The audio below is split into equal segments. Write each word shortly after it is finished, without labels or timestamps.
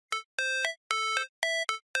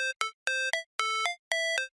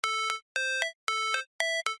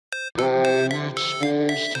Hey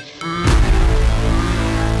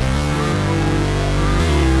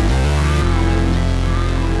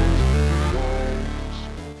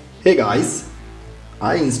guys,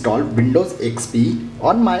 I installed Windows XP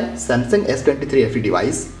on my Samsung S23 FE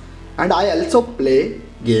device, and I also play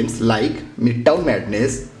games like Midtown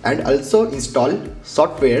Madness and also install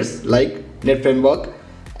softwares like Net Framework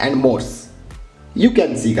and more. You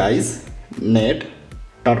can see guys, net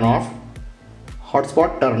turn off,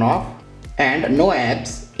 hotspot turn off, and no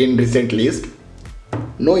apps in recent list,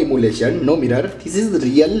 no emulation, no mirror. This is the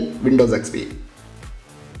real Windows XP.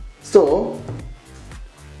 So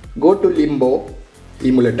go to Limbo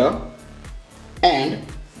emulator and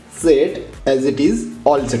set as it is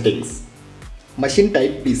all settings. Machine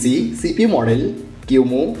type PC, CPU model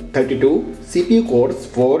QMO 32, CPU cores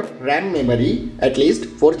 4, RAM memory at least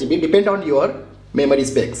 4 GB, depend on your memory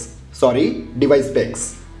specs, device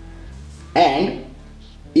specs, and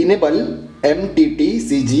enable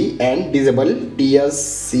MTTCG and disable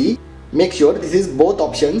TSC. Make sure this is both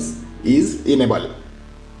options is enable.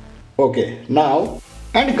 Okay, now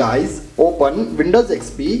and guys, open Windows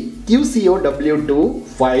XP QCOW2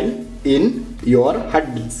 file in your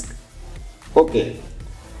hard disk. Okay,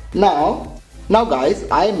 now guys,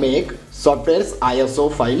 I make software's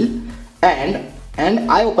ISO file and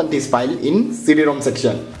I open this file in CD-ROM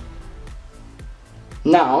section.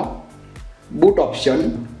 Now boot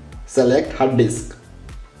option, select hard disk,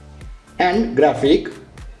 and graphic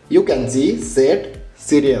you can see set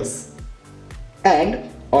series, and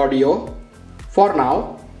audio for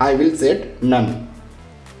now I will set none,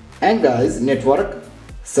 and guys network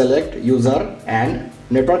select user and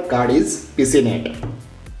network card is PCNet.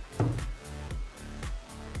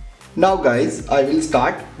 Now guys, I will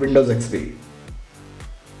start Windows XP.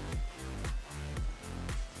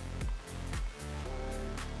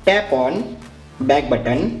 Tap on back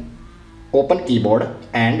button, open keyboard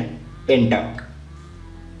and enter.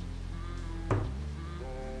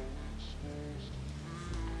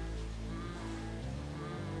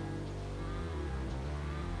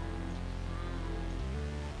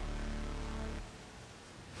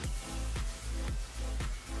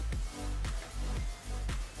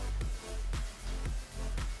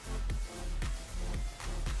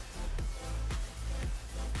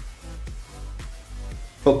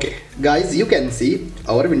 Okay guys, you can see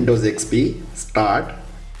our Windows XP start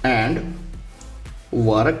and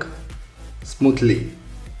work smoothly.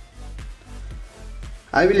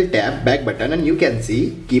 I will tap back button and you can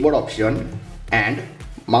see keyboard option and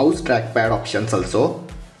mouse trackpad options also.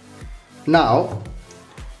 Now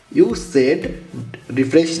you set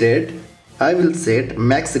refresh rate. I will set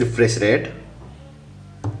max refresh rate,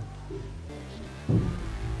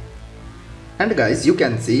 and guys you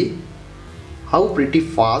can see how pretty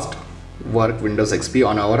fast work Windows XP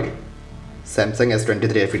on our Samsung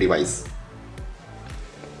S23 FE device.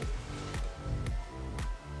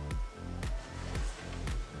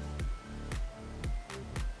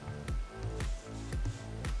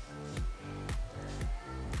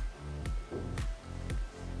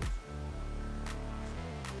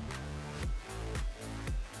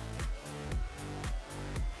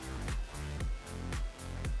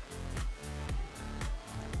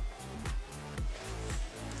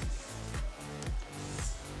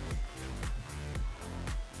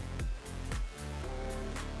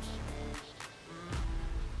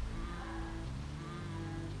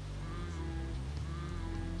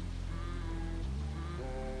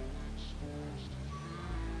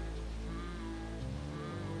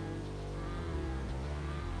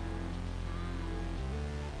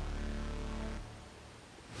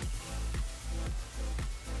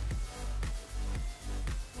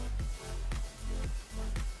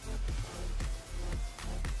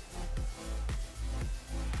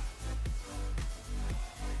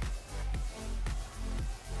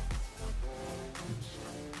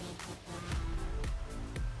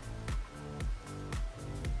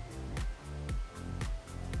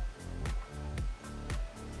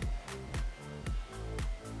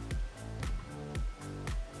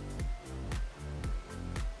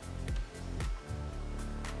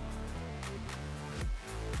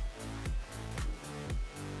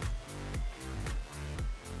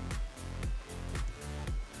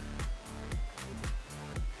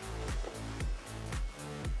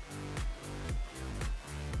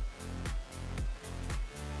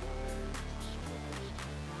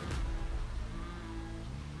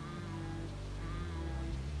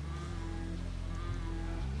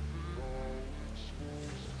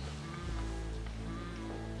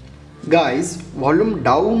 Guys, volume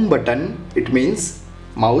down button, it means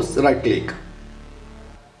mouse right click.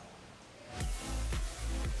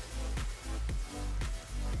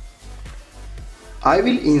 I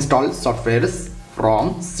will install softwares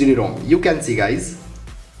from CD-ROM. You can see guys,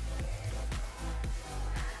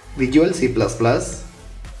 Visual C++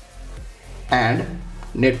 and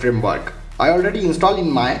Net Framework. I already installed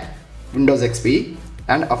in my Windows XP,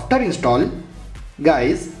 and after install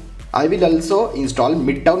guys, I will also install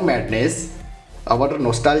Midtown Madness, our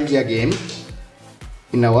nostalgia game,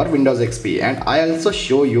 in our Windows XP, and I also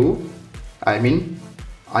show you, I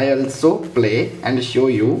also play and show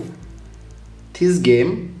you this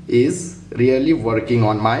game is really working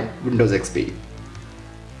on my Windows XP.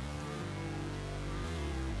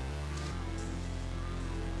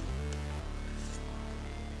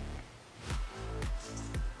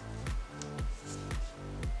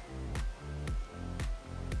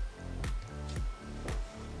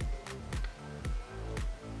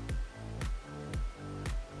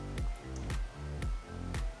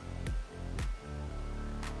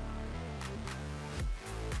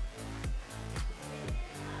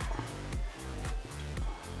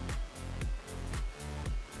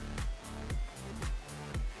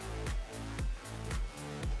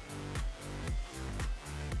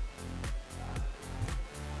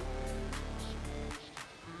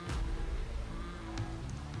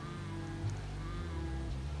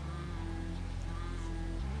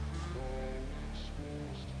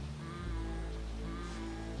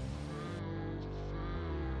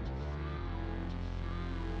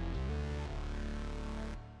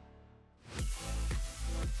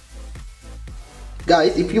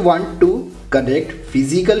 Guys, if you want to connect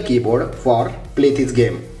physical keyboard for play this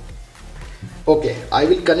game, okay, I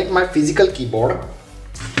will connect my physical keyboard,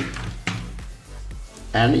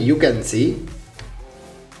 and you can see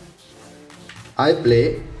I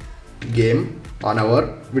play game on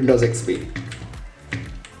our Windows XP.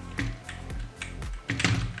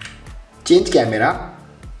 Change camera.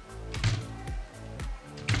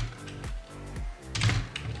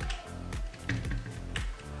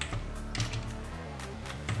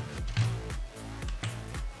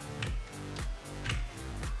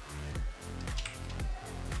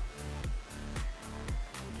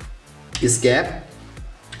 Escape,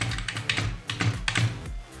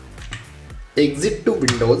 exit to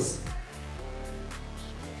Windows,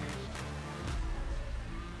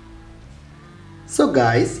 so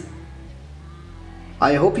guys,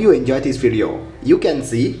 I hope you enjoyed this video. You can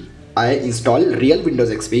see I install real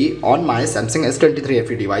Windows XP on my Samsung S23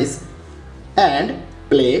 FE device and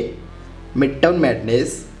play Midtown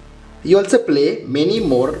Madness. You also play many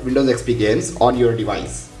more Windows XP games on your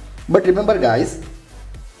device, but remember guys,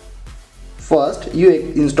 first you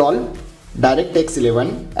install DirectX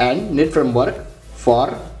 11 and Net Framework for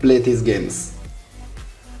play these games.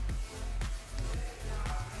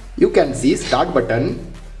 You can see start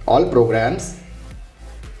button, all programs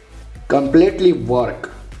completely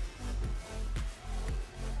work.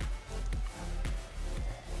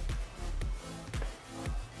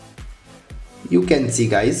 You can see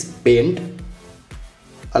guys, paint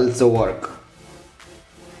also work.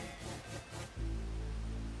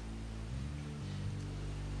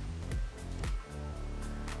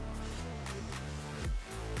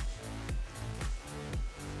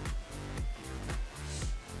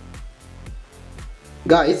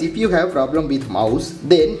 Guys, if you have problem with mouse,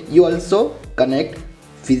 then you also connect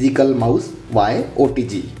physical mouse via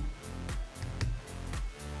OTG.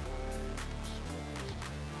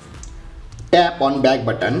 Tap on back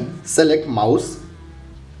button, select mouse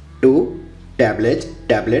to tablet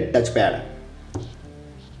touchpad,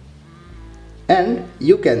 and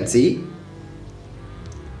you can see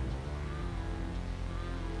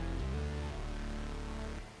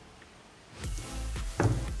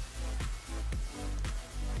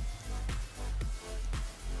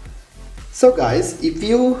so guys, if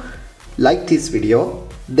you like this video,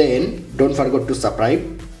 then don't forget to subscribe,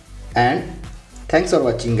 and thanks for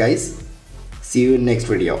watching guys. See you in next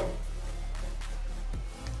video.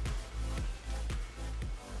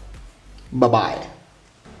 Bye bye.